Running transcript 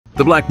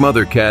The black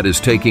mother cat is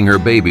taking her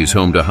babies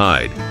home to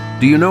hide.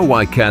 Do you know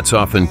why cats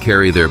often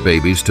carry their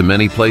babies to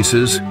many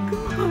places?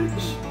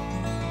 Gosh.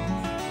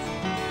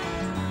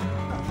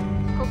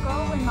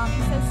 Coco, when Mommy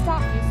says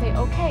stop, you say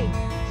okay.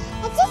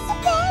 It's just a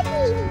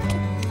baby.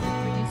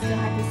 But you still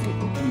have to say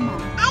okay, Mom.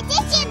 It's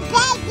just a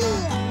baby.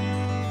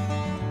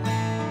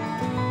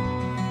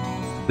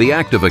 The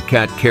act of a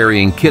cat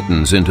carrying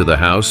kittens into the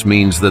house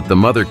means that the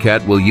mother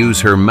cat will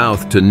use her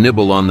mouth to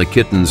nibble on the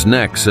kittens'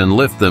 necks and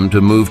lift them to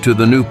move to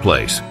the new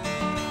place.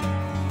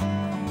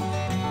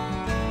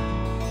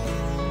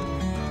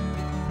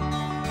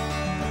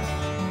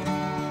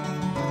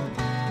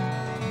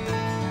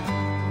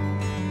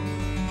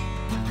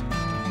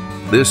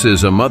 This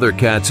is a mother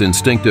cat's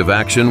instinctive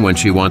action when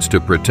she wants to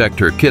protect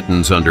her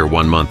kittens under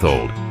 1 month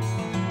old.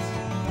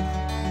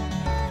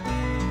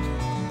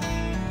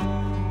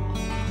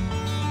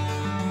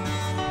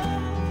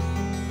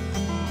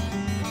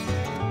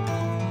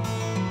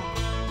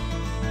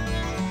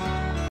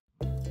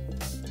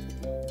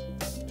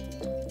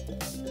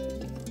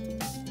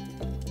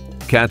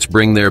 Cats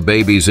bring their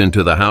babies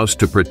into the house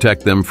to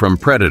protect them from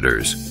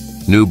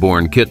predators.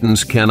 Newborn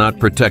kittens cannot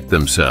protect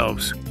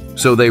themselves,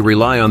 so they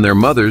rely on their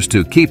mothers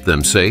to keep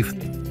them safe.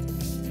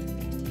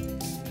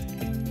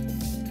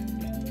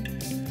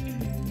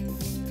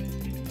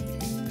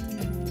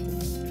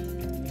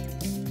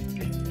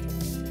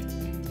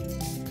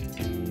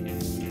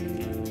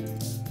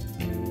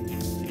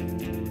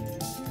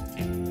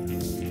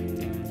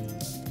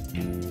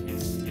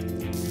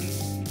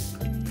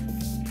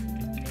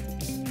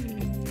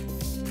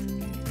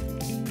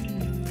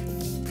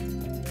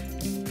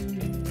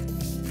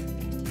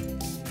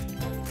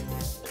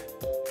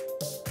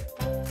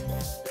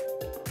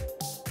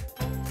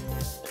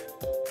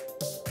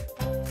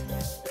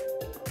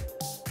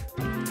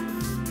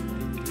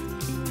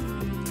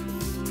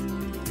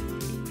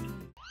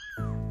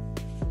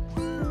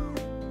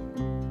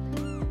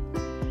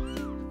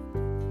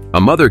 A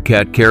mother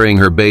cat carrying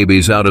her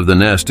babies out of the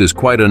nest is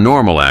quite a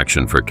normal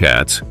action for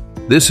cats.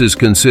 This is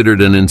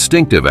considered an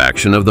instinctive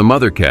action of the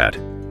mother cat.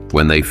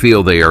 When they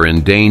feel they are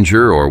in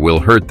danger or will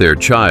hurt their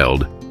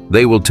child,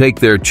 they will take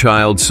their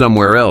child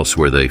somewhere else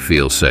where they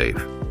feel safe.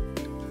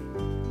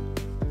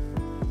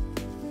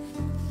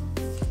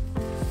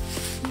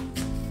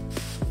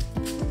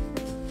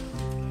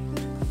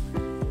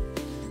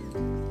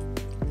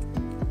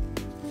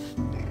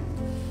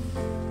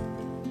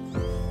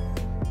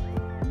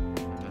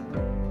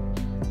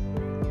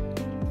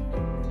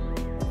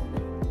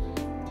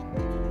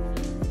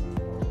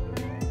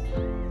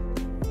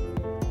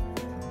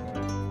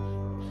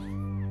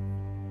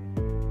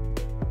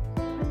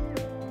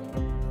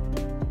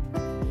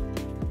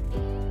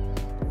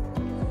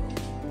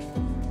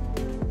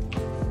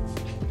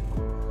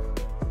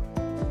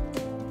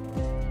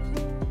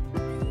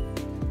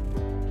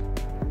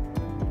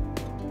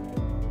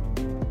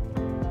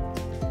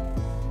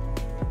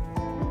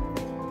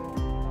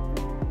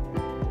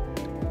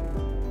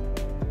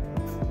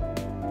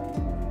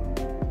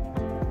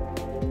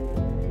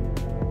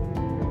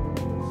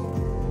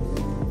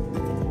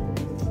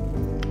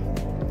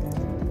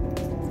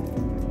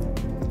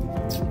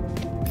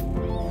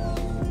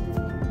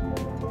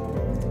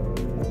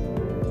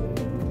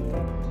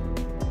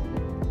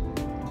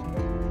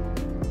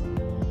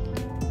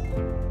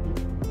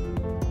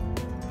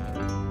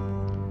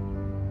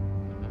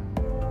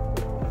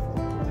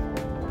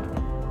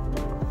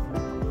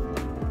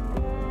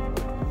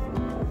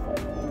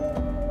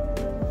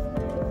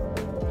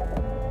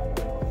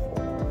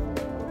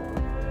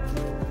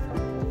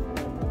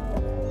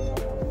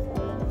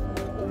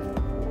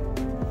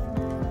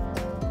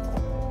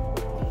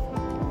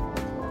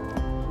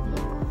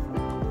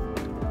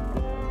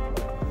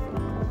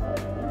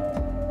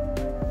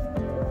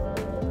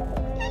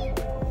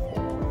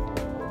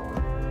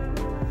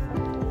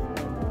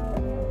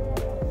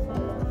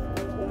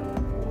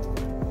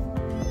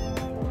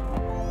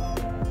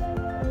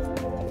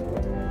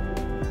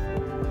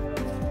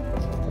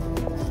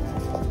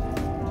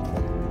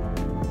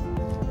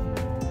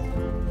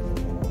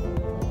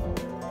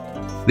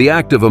 The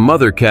act of a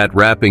mother cat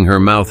wrapping her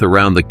mouth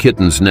around the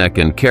kitten's neck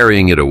and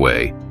carrying it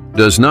away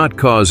does not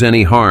cause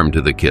any harm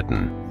to the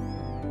kitten.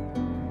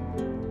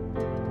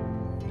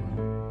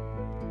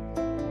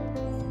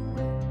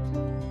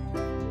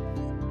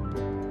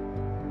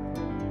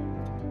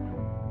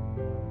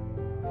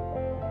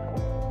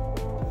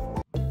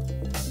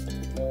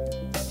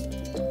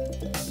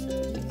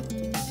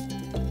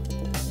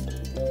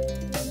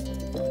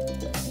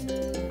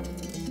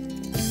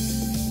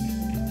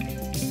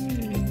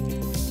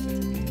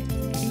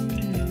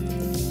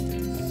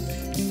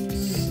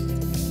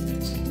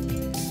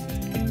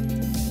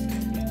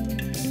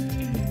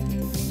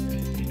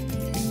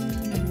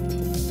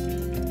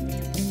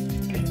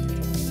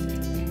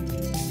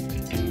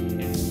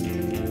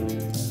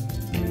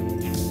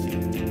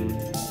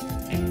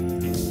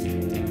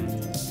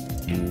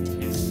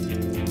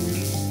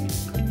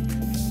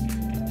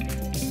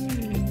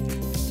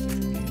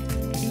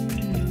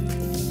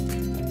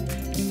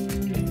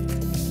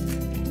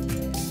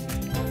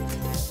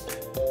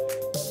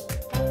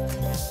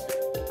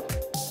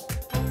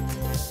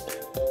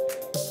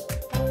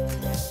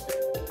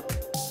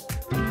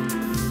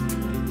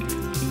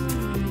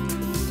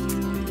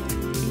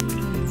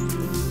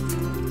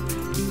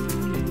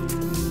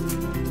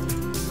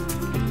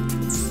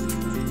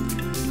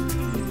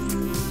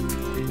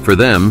 For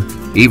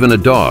them, even a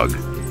dog,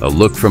 a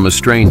look from a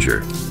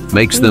stranger,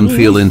 makes them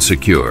feel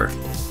insecure.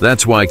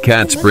 That's why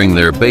cats bring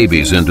their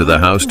babies into the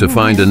house to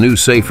find a new,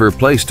 safer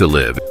place to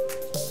live.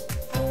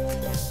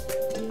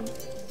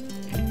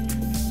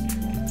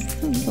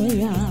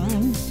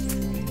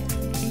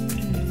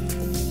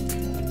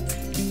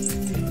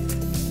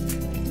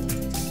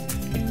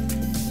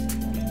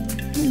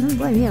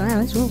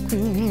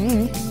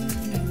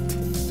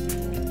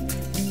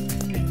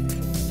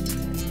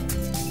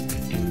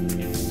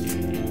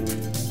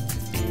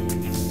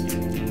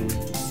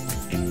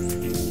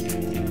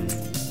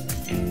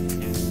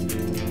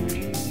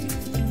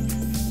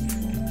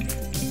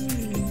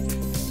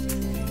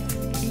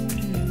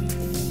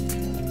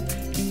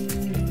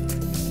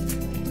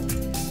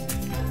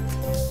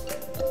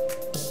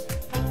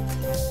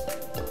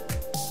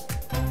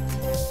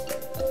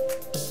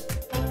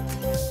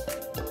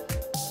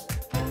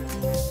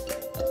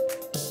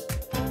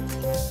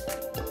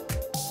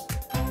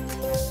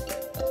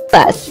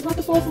 She brought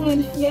the fourth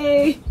one.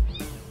 Yay!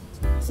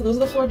 So those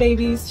are the 4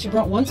 babies. She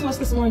brought one to us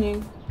this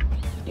morning,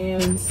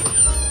 and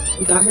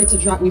we got her to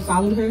drop. We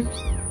followed her.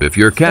 If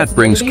your cat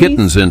brings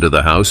kittens into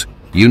the house,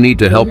 you need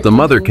to help the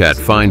mother cat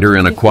find her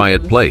in a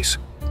quiet place.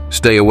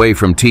 Stay away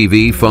from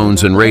TV,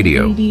 phones, and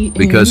radio,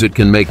 because it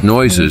can make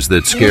noises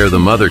that scare the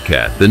mother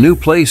cat. The new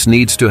place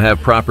needs to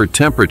have proper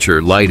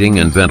temperature, lighting,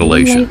 and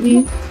ventilation.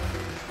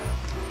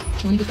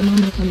 Trying to get the mom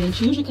to come in.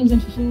 She usually comes in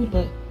for food,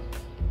 but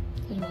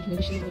I don't know,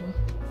 maybe she's a little...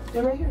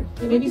 They're right here.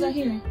 The babies are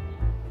here.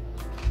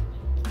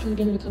 I'm trying to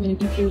get her to come in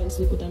and eat food and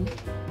sleep with them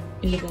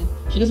in the bed.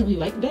 She doesn't really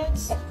like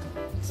beds,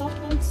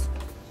 soft beds.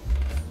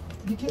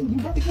 You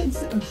got the kids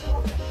sitting.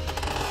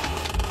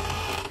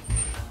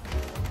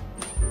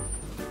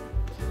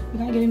 We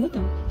gotta get in with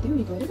them. There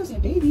we go. There goes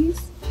your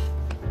babies.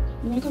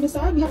 You wanna come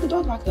inside? We have the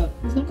dog locked up.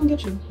 He's not gonna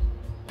get you.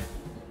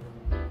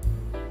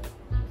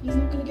 He's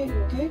not gonna get you,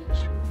 okay?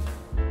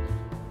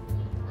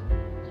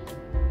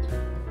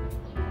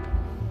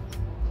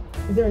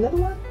 Is there another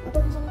one? I thought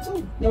there was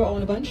only 2. They were all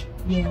in a bunch?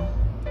 Yeah.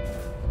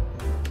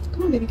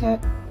 Come on, baby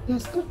cat.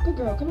 Yes, good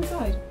girl. Come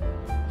inside.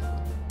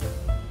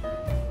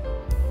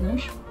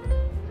 Nurse.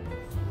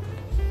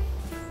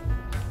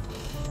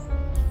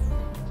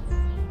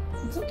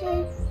 It's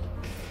okay.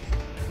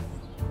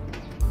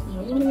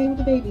 No, you went away with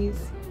the babies.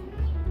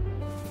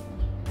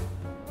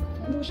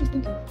 I wonder what she's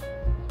thinking.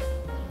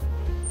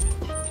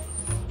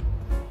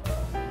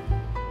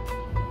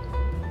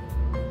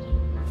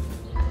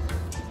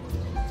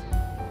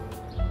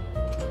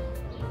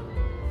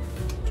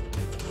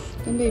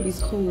 The baby's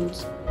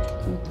cold.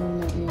 I'm throwing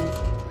that in.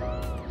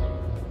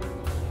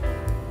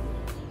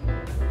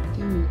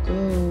 There we go.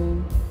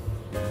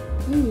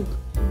 There we go.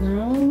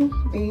 Now,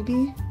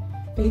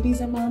 babies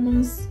and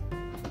mamas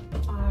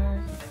are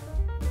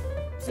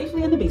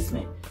safely in the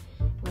basement,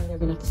 where they're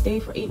gonna have to stay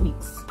for 8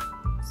 weeks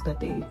so that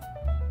they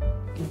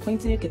get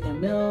acquainted, get their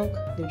milk.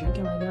 They're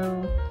drinking right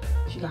now.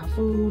 She got her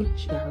food,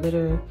 she got her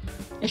litter,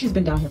 and she's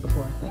been down here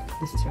before. Like,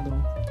 this is her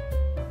little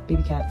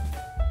baby cat.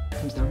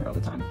 Comes down here all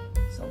the time.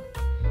 So,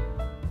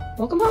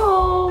 welcome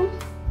home.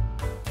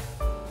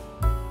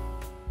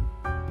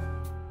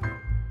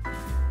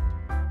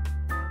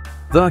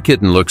 The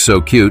kitten looks so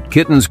cute,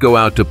 kittens go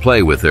out to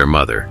play with their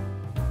mother.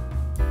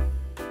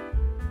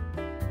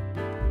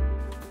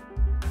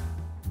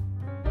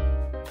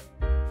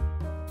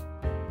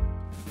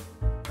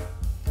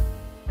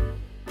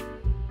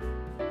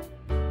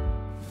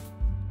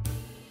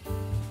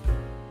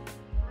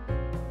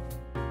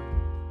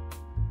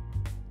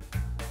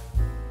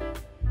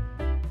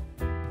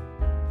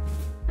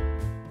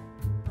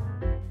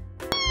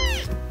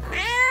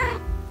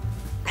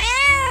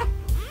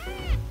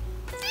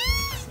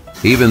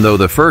 Even though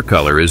the fur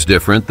color is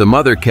different, the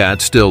mother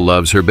cat still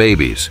loves her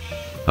babies.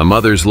 A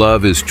mother's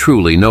love is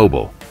truly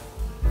noble.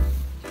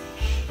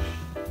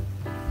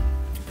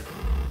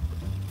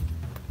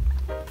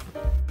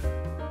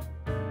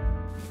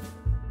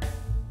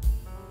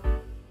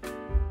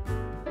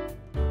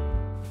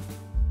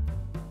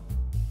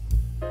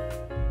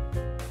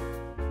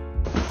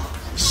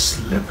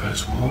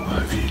 Slippers, what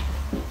have you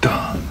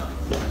done?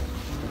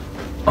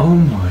 Oh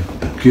my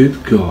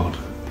good God.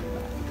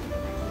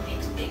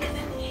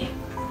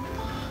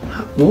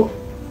 What?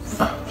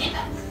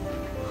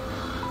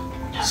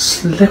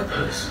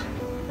 Slippers.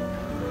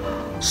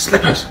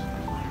 Slippers.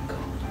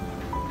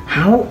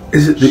 How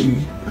is it that you...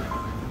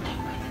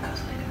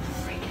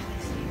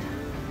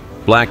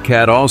 Black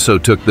Cat also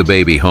took the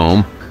baby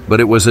home, but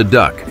it was a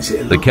duck.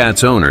 The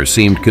cat's owner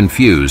seemed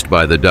confused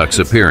by the duck's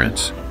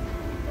appearance.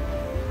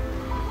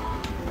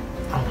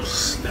 Oh,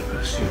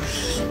 Slippers, you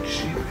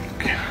stupid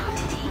cat.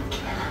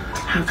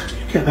 How did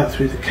you get that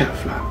through the cat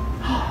flap?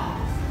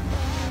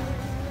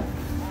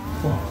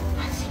 What?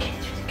 How did you get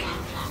it through the cat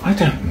flap? I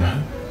don't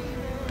know.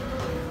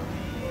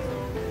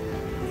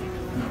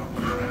 Oh,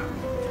 crap.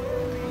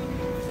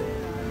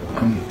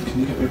 Can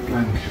you get me a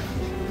blanket?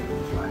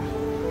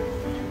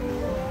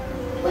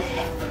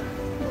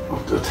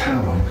 A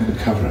towel, I'm going to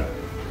cover it.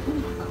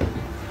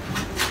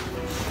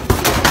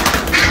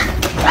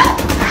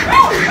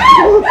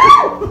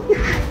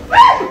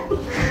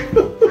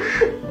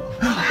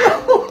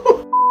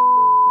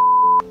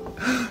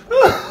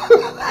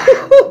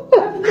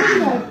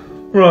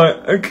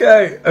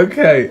 Okay.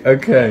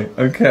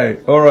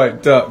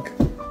 Alright, duck.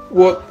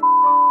 What?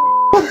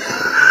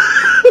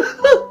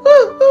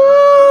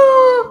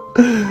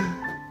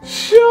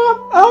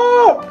 Shut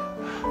up!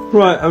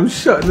 Right, I'm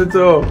shutting the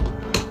door.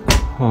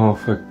 Oh,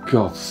 for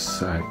God's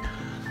sake.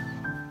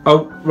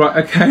 Oh,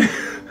 right, okay.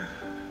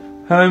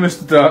 Hello,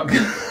 Mr. Duck.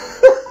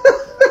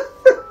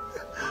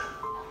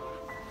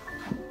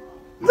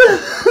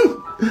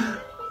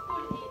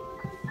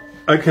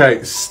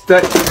 Okay,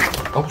 stay.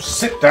 Oh,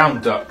 sit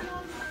down, duck.